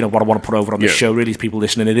think that's what I want to put over on the show, really, to people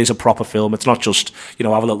listening. It is a proper film. It's not just have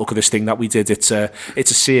a little look at this thing that we did. It's a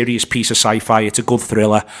serious piece of sci-fi. It's a good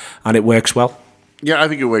thriller, and it works well. Yeah, I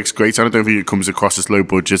think it works great. I don't think it comes across as low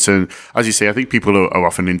budget. And as you say, I think people are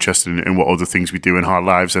often interested in what other things we do in our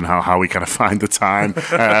lives and how we kind of find the time.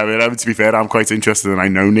 To be fair, I'm quite interested, and I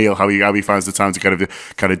know Neil how he finds the time to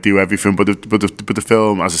kind of do everything. But the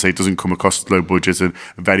film, as I say, doesn't come across as low budget, and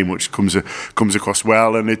very much comes across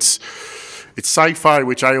well. And it's sci-fi,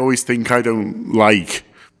 which I always think I don't like,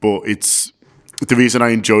 but it's the reason I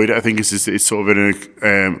enjoyed it. I think it's sort of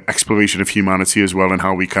an exploration of humanity as well, and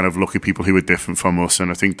how we kind of look at people who are different from us.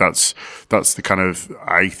 And I think that's the kind of,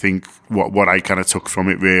 I think what I kind of took from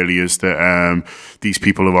it really is that these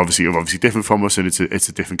people are obviously different from us, and it's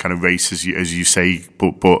a different kind of race, as you say,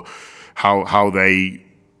 but how they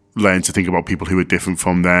learn to think about people who are different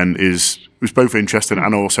from them was both interesting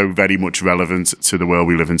and also very much relevant to the world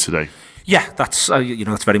we live in today. Yeah, that's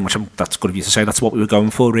that's very much, that's good of you to say. That's what we were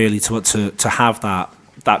going for, really, to have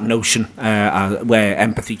that notion where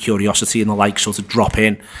empathy, curiosity, and the like sort of drop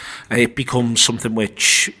in. It becomes something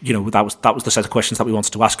which that was the set of questions that we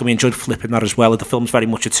wanted to ask, and we enjoyed flipping that as well. The film's very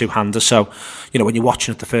much a two-hander, so when you're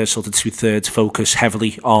watching it, the first sort of 2/3 focus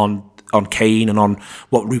heavily on Kane and on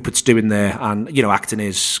what Rupert's doing there, and acting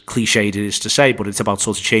is cliched, it is to say, but it's about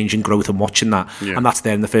sort of change and growth and watching that, and that's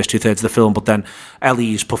there in the first 2/3 of the film. But then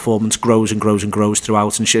Ellie's performance grows and grows and grows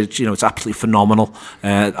throughout, and it's absolutely phenomenal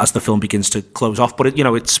as the film begins to close off. But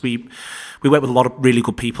we work with a lot of really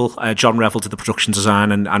good people. John Revel did the production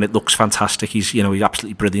design, and it looks fantastic. He's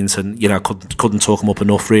absolutely brilliant, and couldn't talk him up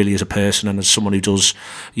enough, really, as a person and as someone who does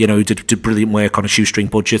who did brilliant work on a shoestring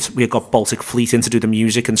budget. We got Baltic Fleet in to do the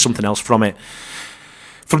music and something else from it.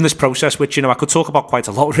 From this process, which I could talk about quite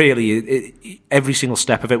a lot, really. Every single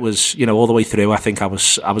step of it was, all the way through. I think I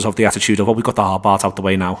was of the attitude of, we got the hard part out the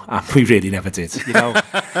way now, and we really never did.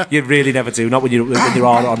 You really never do. Not when you're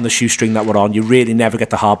on the shoestring that we're on. You really never get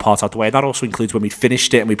the hard part out the way. That also includes when we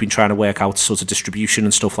finished it and we've been trying to work out sort of distribution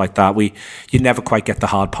and stuff like that. You never quite get the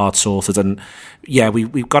hard part sorted, and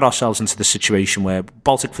we got ourselves into the situation where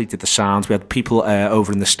Baltic Fleet did the sound. We had people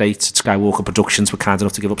over in the States at Skywalker Productions were kind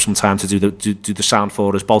enough to give up some time to do the sound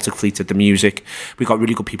for us. Baltic Fleet did the music. We got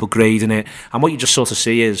really good people grading it, and what you just sort of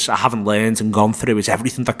see is, I haven't learned and gone through, is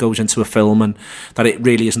everything that goes into a film, and that it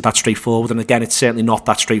really isn't that straightforward. And again, it's certainly not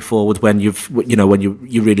that straightforward when when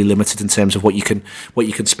you're really limited in terms of what you can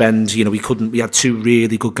spend. We had two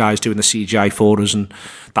really good guys doing the CGI for us, and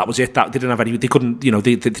that was it. They didn't have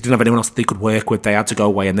anyone else that they could work with. They had to go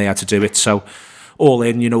away and they had to do it. So all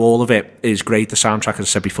in, all of it is great. The soundtrack, as I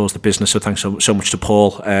said before, is the business. So thanks so much to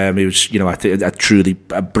Paul. He was, a truly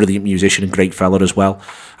a brilliant musician and great fella as well.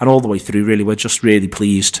 And all the way through, really, we're just really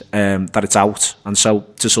pleased that it's out. And so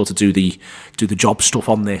to sort of do the job stuff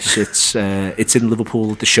on this, it's in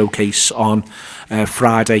Liverpool at the Showcase on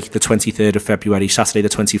Friday, the 23rd of February, Saturday the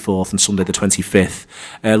 24th, and Sunday the 25th.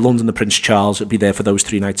 London, the Prince Charles, will be there for those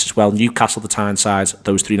 3 nights as well. Newcastle, the Tyneside,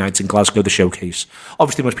 those 3 nights in Glasgow, the Showcase.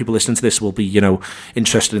 Obviously, most people listening to this will be,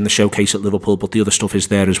 interested in the Showcase at Liverpool, but the other stuff is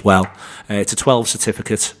there as well. It's a 12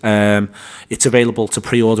 certificate. It's available to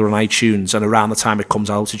pre-order on iTunes, and around the time it comes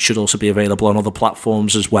out, it should also be available on other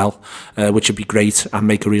platforms as well, which would be great and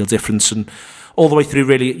make a real difference. And all the way through,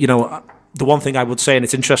 really, the one thing I would say, and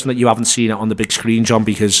it's interesting that you haven't seen it on the big screen, John,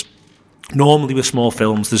 because normally with small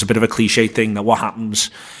films, there's a bit of a cliche thing that what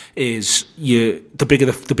happens is the bigger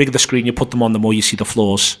the screen you put them on, the more you see the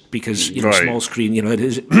flaws, because right. Small screen, it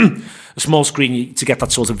is a small screen to get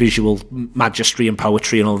that sort of visual majesty and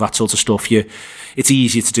poetry and all that sort of stuff. It's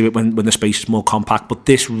easier to do it when the space is more compact, but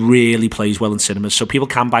this really plays well in cinemas, so people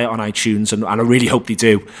can buy it on iTunes, and I really hope they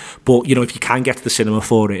do. But if you can get to the cinema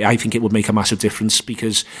for it, I think it would make a massive difference,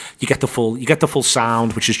 because you get the full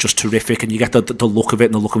sound, which is just terrific, and you get the look of it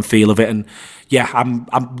and the look and feel of it. And yeah,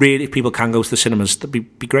 I'm really, if people can go to the cinemas, that'd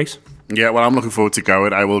be great. Yeah, well, I'm looking forward to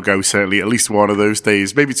going. I will go certainly at least one of those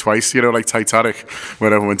days, maybe twice, like Titanic,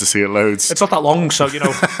 when everyone went to see it loads. It's not that long, so,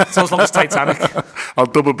 it's not as long as Titanic. I'll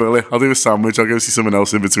double bill it. I'll do a sandwich. I'll go see someone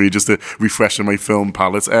else in between just to refresh my film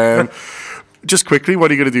palette. Just quickly, what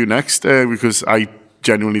are you going to do next? Because I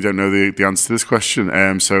genuinely don't know the answer to this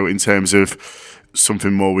question. So in terms of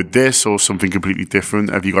something more with this or something completely different,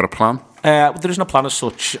 have you got a plan? There isn't a plan as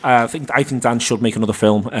such. I think Dan should make another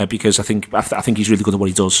film because I think he's really good at what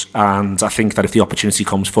he does, and I think that if the opportunity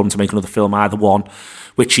comes for him to make another film, either one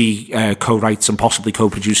which he co-writes and possibly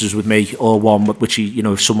co-produces with me, or one which he,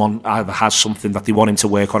 if someone either has something that they want him to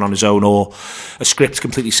work on his own, or a script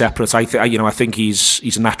completely separate, I think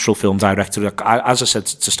he's a natural film director. As I said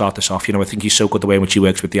to start this off, I think he's so good the way in which he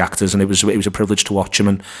works with the actors, and it was a privilege to watch him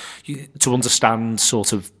and to understand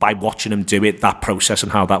sort of by watching him do it, that process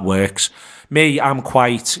and how that works. Me, I'm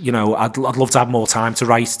quite, I'd love to have more time to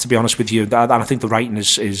write, to be honest with you. And I think the writing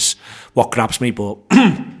is what grabs me. But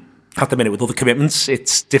at the minute, with other commitments,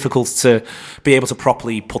 it's difficult to be able to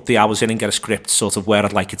properly put the hours in and get a script sort of where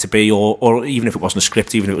I'd like it to be, or even if it wasn't a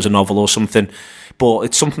script, even if it was a novel or something. But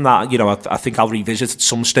it's something that, I think I'll revisit at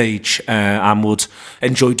some stage and would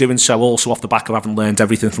enjoy doing so, also off the back of having learned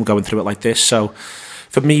everything from going through it like this. So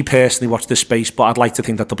for me personally, watch this space, but I'd like to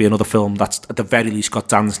think that there'll be another film that's at the very least got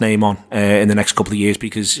Dan's name on in the next couple of years,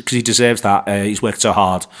 because he deserves that. He's worked so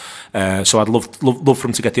hard, so I'd love for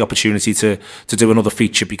him to get the opportunity to do another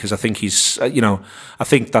feature, because I think he's, I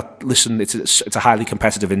think that, listen, it's a highly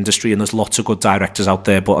competitive industry and there's lots of good directors out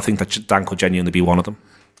there, but I think that Dan could genuinely be one of them.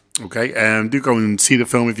 Okay, do go and see the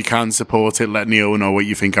film if you can, support it, let Neil know what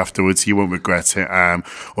you think afterwards, you won't regret it,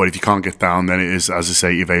 or if you can't get down, then it is, as I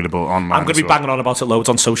say, available online. I'm going to be banging on about it loads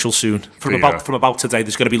on social soon. From about today,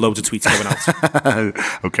 there's going to be loads of tweets going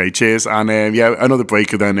out. Okay, cheers, and another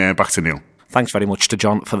break, and then back to Neil. Thanks very much to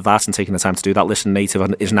John for that and taking the time to do that. Listen,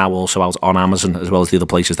 Native is now also out on Amazon, as well as the other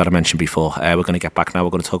places that I mentioned before. We're going to get back now. We're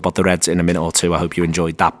going to talk about the Reds in a minute or two. I hope you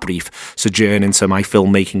enjoyed that brief sojourn into my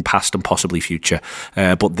filmmaking past and possibly future.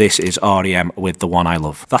 But this is R.E.M. with The One I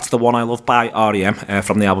Love. That's The One I Love by R.E.M.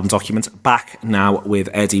 From the album Document. Back now with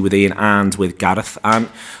Eddie, with Ian and with Gareth. And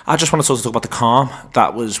I just want to sort of talk about the calm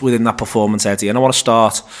that was within that performance, Eddie. And I want to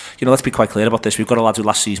start, let's be quite clear about this. We've got a lad who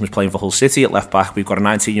last season was playing for Hull City at left back. We've got a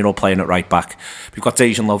 19-year-old playing at right back. We've got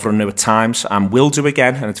Dejan Lovren, who at times, and will do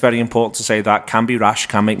again, and it's very important to say that, can be rash,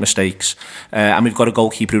 can make mistakes. And we've got a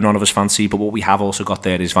goalkeeper who none of us fancy, but what we have also got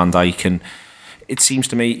there is Van Dijk. And it seems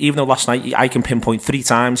to me, even though last night I can pinpoint 3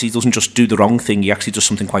 times, he doesn't just do the wrong thing, he actually does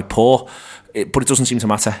something quite poor. But it doesn't seem to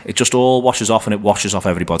matter. It just all washes off, and it washes off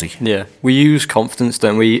everybody. Yeah, we use confidence,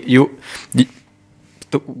 don't we?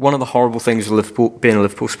 One of the horrible things with Liverpool, being a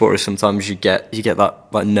Liverpool supporter, is sometimes you get that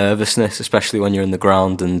like nervousness, especially when you're in the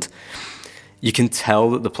ground, and you can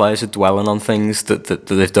tell that the players are dwelling on things that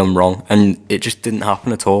they've done wrong, and it just didn't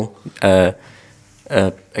happen at all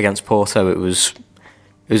against Porto. It was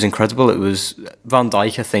incredible. It was Van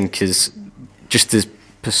Dijk, I think, is just his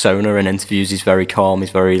persona in interviews. He's very calm.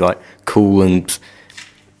 He's very cool, and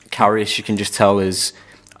Karius, you can just tell is.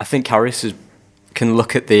 I think Karius can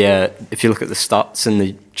look at the if you look at the stats in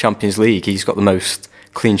the Champions League, he's got the most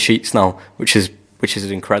clean sheets now, which is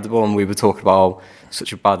incredible. And we were talking about how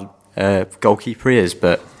such a bad goalkeeper he is,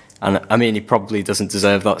 and I mean, he probably doesn't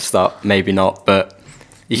deserve that stat, maybe not, but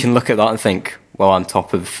you can look at that and think, well, I'm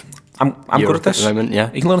top of I'm good at this. Moment,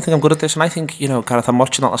 yeah. You can learn to think I'm good at this, and I think, Gareth, I'm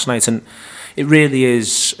watching that last night, and it really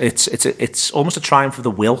is. It's almost a triumph of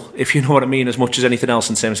the will, if you know what I mean, as much as anything else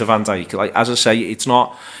in terms of Van Dijk. Like, as I say, it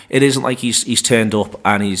isn't like he's turned up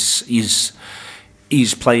and he's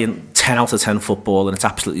playing 10 out of 10 football and it's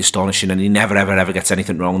absolutely astonishing and he never ever gets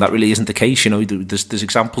anything wrong. That really isn't the case. There's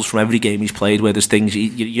examples from every game he's played where there's things,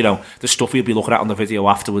 there's stuff you'll be looking at on the video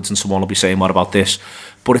afterwards and someone will be saying, what about this?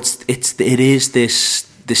 But it is this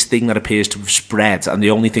thing that appears to have spread, and the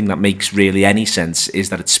only thing that makes really any sense is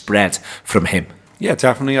that it's spread from him. Yeah,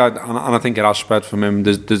 definitely, and I think it has spread from him.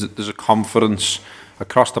 There's a confidence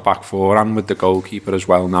across the back four and with the goalkeeper as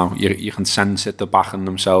well now. You can sense it, they're backing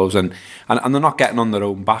themselves and they're not getting on their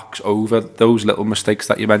own backs over those little mistakes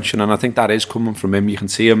that you mentioned, and I think that is coming from him. You can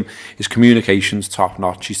see him, his communication's top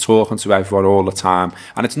notch, he's talking to everyone all the time,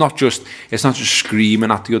 and it's not just screaming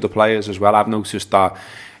at the other players as well. I've noticed that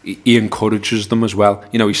he encourages them as well.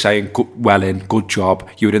 He's saying, good job,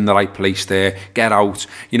 you're in the right place there, get out.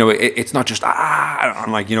 It's not just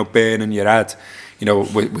and burning your head,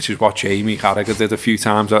 which is what Jamie Carragher did a few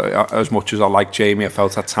times. As much as I like Jamie, I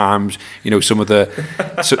felt at times, some of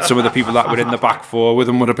the people that were in the back four with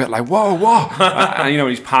him were a bit like, whoa, and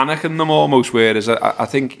he's panicking them almost. Whereas I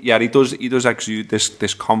think, he does exude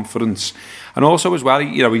this confidence, and also as well,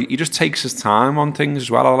 he just takes his time on things as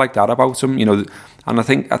well. I like that about him, and I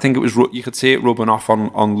think it was, you could see it rubbing off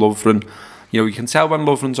on Lovren. You can tell when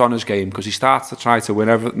Lovren's on his game because he starts to try to win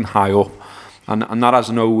everything high up. And that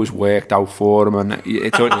hasn't always worked out for him, and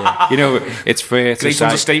it's fair to say. Great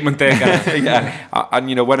understatement there, Gareth. Yeah,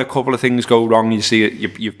 and when a couple of things go wrong, you see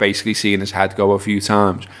it. You've basically seen his head go a few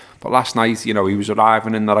times. But last night, he was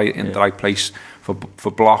arriving in the right place for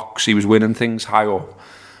blocks. He was winning things high up,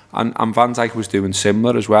 and Van Dijk was doing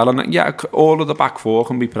similar as well. And all of the back four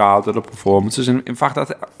can be proud of the performances. In fact,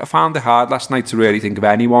 I found it hard last night to really think of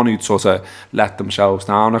anyone who'd sort of let themselves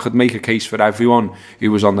down. I could make a case for everyone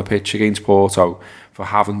who was on the pitch against Porto for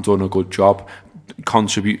having done a good job,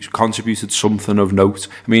 contributed something of note.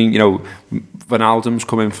 I mean, Wijnaldum's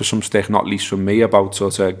come in for some stick, not least from me, about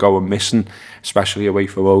sort of going missing, especially away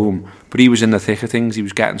from home. But he was in the thick of things. He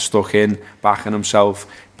was getting stuck in, backing himself,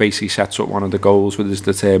 basically sets up one of the goals with his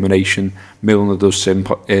determination. Milner does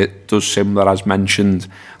similar, as mentioned.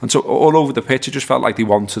 And so all over the pitch, it just felt like they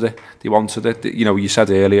wanted it. You said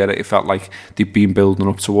earlier, it felt like they'd been building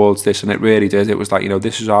up towards this, and it really did. It was like,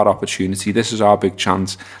 this is our opportunity, this is our big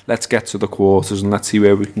chance. Let's get to the quarters and let's see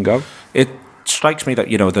where we can go. It strikes me that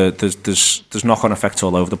there's knock-on effects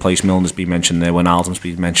all over the place. Milner's been mentioned there, Wijnaldum's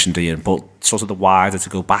been mentioned here, but sort of the wider, to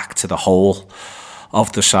go back to the whole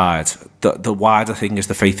of the side, the wider thing is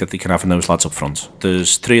the faith that they can have in those lads up front.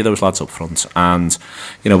 There's 3 of those lads up front, and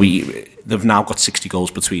they've now got 60 goals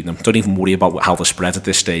between them. Don't even worry about how they're spread at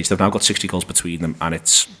this stage. They've now got 60 goals between them, and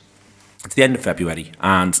it's the end of February,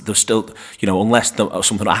 and there's still, unless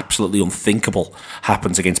something absolutely unthinkable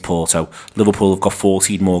happens against Porto, Liverpool have got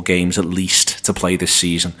 14 more games at least to play this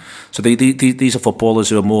season. So these are footballers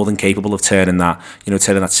who are more than capable of turning that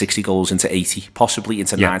 60 goals into 80, possibly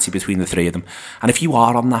into 90 between the 3 of them. And if you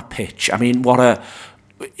are on that pitch, I mean,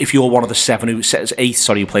 if you're one of the 8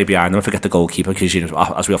 who play behind them, I forget the goalkeeper because,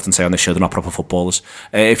 as we often say on this show, they're not proper footballers.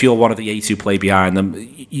 If you're one of the 8 who play behind them,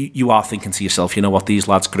 you are thinking to yourself, you know what, these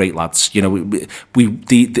lads, great lads,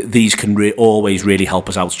 these can always really help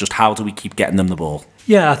us out. Just how do we keep getting them the ball?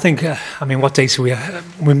 Yeah, I think, what date are we?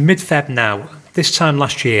 We're mid-Feb now. This time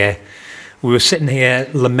last year, we were sitting here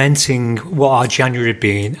lamenting what our January had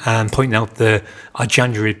been and pointing out that our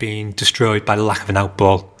January had been destroyed by the lack of an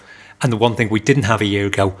outball. And the one thing we didn't have a year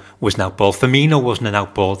ago was an outball. Firmino wasn't an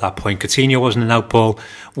outball at that point. Coutinho wasn't an outball.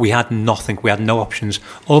 We had nothing. We had no options.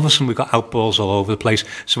 All of a sudden, we got outballs all over the place.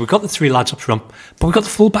 So we got the 3 lads up front, but we got the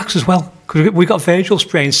fullbacks as well. Because we got Virgil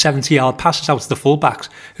spraying 70-yard passes out to the fullbacks,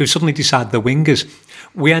 who suddenly decided they're wingers.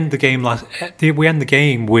 We end the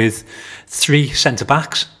game with 3 centre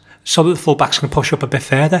backs, so that the fullbacks can push up a bit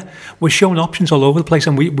further. We're showing options all over the place,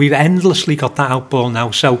 and we've endlessly got that outball now.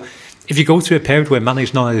 So if you go through a period where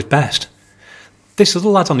Mane's not at his best, this other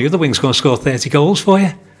lad on the other wing's going to score 30 goals for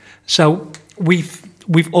you. So we've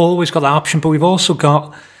always got that option, but we've also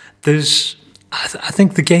got I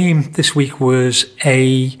think the game this week was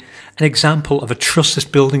an example of a trust that's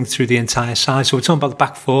building through the entire side. So we're talking about the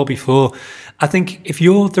back 4 before. I think if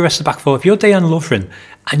you're the rest of the back 4, if you're Dejan Lovren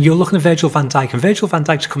and you're looking at Virgil van Dijk, and Virgil van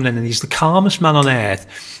Dijk's coming in and he's the calmest man on earth,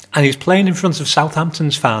 and he's playing in front of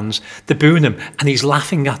Southampton's fans, they're booing him, and he's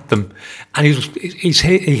laughing at them, and he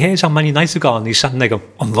hears how Man United have gone, and he's sat there going,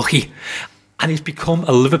 unlucky. And he's become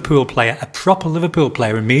a Liverpool player, a proper Liverpool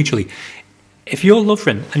player immediately. If you're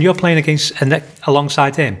Lovren and you're playing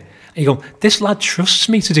alongside him, And you go, this lad trusts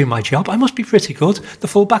me to do my job. I must be pretty good. The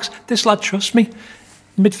fullbacks, this lad trusts me.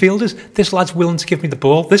 Midfielders, this lad's willing to give me the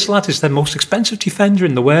ball. This lad is the most expensive defender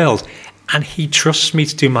in the world, and he trusts me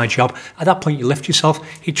to do my job. At that point, you lift yourself.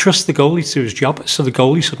 He trusts the goalie to do his job, so the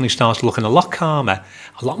goalie suddenly starts looking a lot calmer,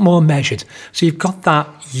 a lot more measured. So you've got that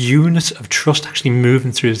unit of trust actually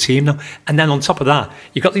moving through the team now. And then on top of that,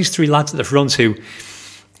 you've got these three lads at the front who,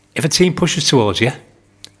 if a team pushes towards you,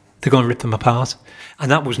 they're going to rip them apart.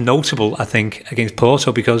 And that was notable, I think, against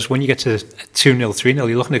Porto, because when you get to 2-0, 3-0,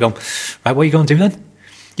 you're looking at going, right, what are you going to do then?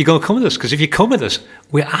 You're going to come with us, because if you come with us,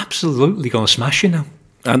 we're absolutely going to smash you now.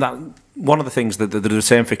 And that one of the things that the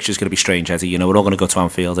return fixture is going to be strange, Eddie. You know, we're all going to go to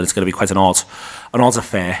Anfield, and it's going to be quite an odd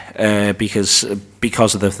affair because of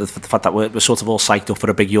the fact that we're sort of all psyched up for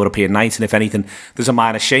a big European night. And if anything, there's a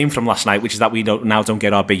minor shame from last night, which is that we now don't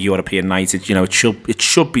get our big European night. It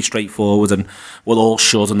should be straightforward, and we'll all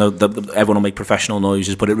should, and everyone will make professional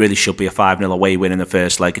noises. But it really should be a 5-0 away win in the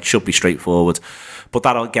first leg. It should be straightforward. But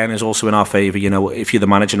that again is also in our favour. You know, if you're the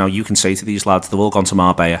manager now, you can say to these lads, they've all gone to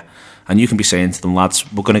Marbella, and you can be saying to them, lads,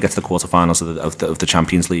 we're going to get to the quarterfinals of the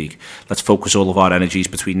Champions League. Let's focus all of our energies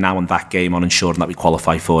between now and that game on ensuring that we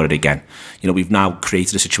qualify for it again. You know, we've now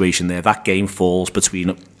created a situation there. That game falls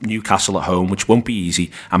between Newcastle at home, which won't be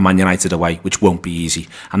easy, and Man United away, which won't be easy.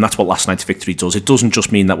 And that's what last night's victory does. It doesn't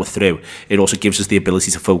just mean that we're through. It also gives us the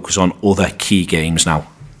ability to focus on other key games now.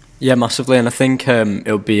 Yeah, massively, and I think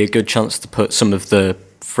it'll be a good chance to put some of the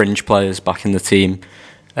fringe players back in the team.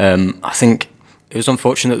 I think it was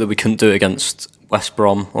unfortunate that we couldn't do it against West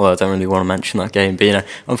Brom, although I don't really want to mention that game, but, you know,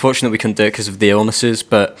 unfortunate we couldn't do it because of the illnesses,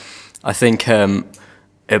 but I think it'll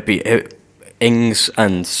be Ings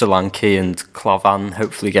and Solanke and Clavan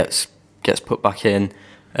hopefully gets put back in.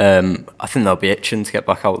 I think they'll be itching to get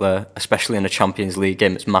back out there, especially in a Champions League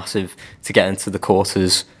game. It's massive to get into the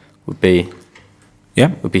quarters. Would be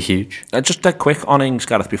huge. Just dead quick on Ings,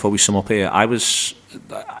 Gareth, before we sum up here. I was,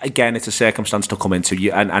 again, it's a circumstance to come into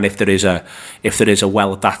you, and if there is a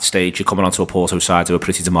well at that stage, you're coming onto a Porto side who are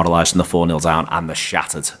pretty demoralised and they're 4-0 down and they're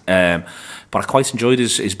shattered. But I quite enjoyed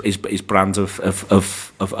his brand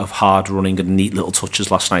of hard running and neat little touches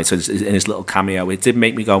last night. So in his little cameo, it did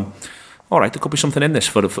make me go, all right, there could be something in this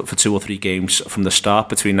for 2 or 3 games from the start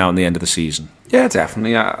between now and the end of the season. Yeah,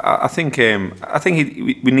 definitely. I think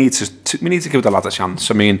we need to give the lad a chance.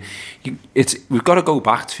 I mean, we've got to go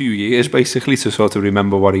back 2 years basically to sort of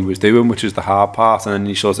remember what he was doing, which is the hard part, and then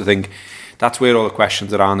you sort of think that's where all the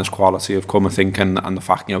questions around his quality have come. I think, and the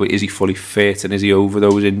fact, you know, is he fully fit and is he over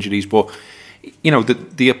those injuries? But you know,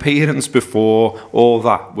 the appearance before all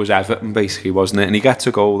that was Everton, basically, wasn't it? And he gets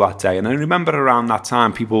a goal that day. And I remember around that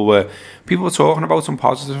time, people were talking about him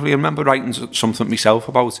positively. I remember writing something myself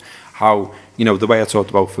about how, you know, the way I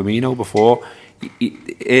talked about Firmino before, he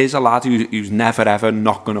is a lad who's never ever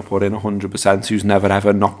not going to put in 100%, who's never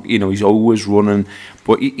ever not, you know, he's always running.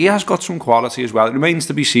 But he has got some quality as well. It remains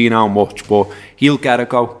to be seen how much, but he'll get a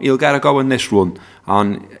go. He'll get a go in this run.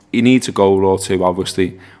 And he needs a goal or two,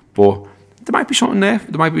 obviously. But there might be something there.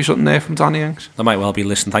 There might be something there from Danny Ings. There might well be.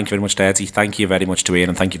 Listen, thank you very much to Eddie. Thank you very much to Ian,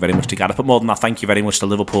 and thank you very much to Gareth. But more than that, thank you very much to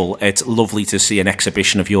Liverpool. It's lovely to see an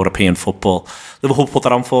exhibition of European football. Liverpool put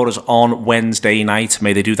that on for us on Wednesday night.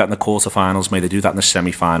 May they do that in the quarterfinals. May they do that in the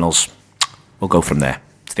semi-finals. We'll go from there.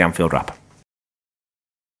 It's the Anfield Wrap.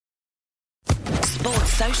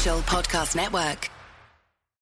 Sports Social Podcast Network.